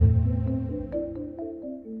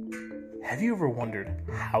Have you ever wondered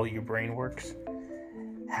how your brain works?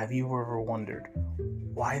 Have you ever wondered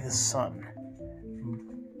why the sun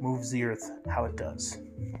moves the earth how it does?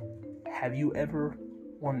 Have you ever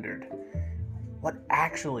wondered what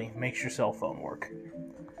actually makes your cell phone work?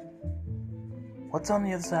 What's on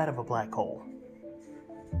the other side of a black hole?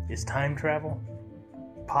 Is time travel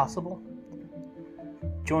possible?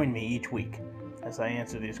 Join me each week as I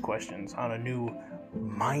answer these questions on a new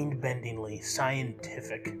mind-bendingly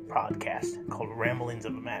scientific podcast called Ramblings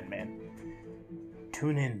of a Madman.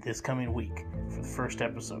 Tune in this coming week for the first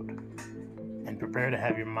episode and prepare to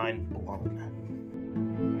have your mind blown.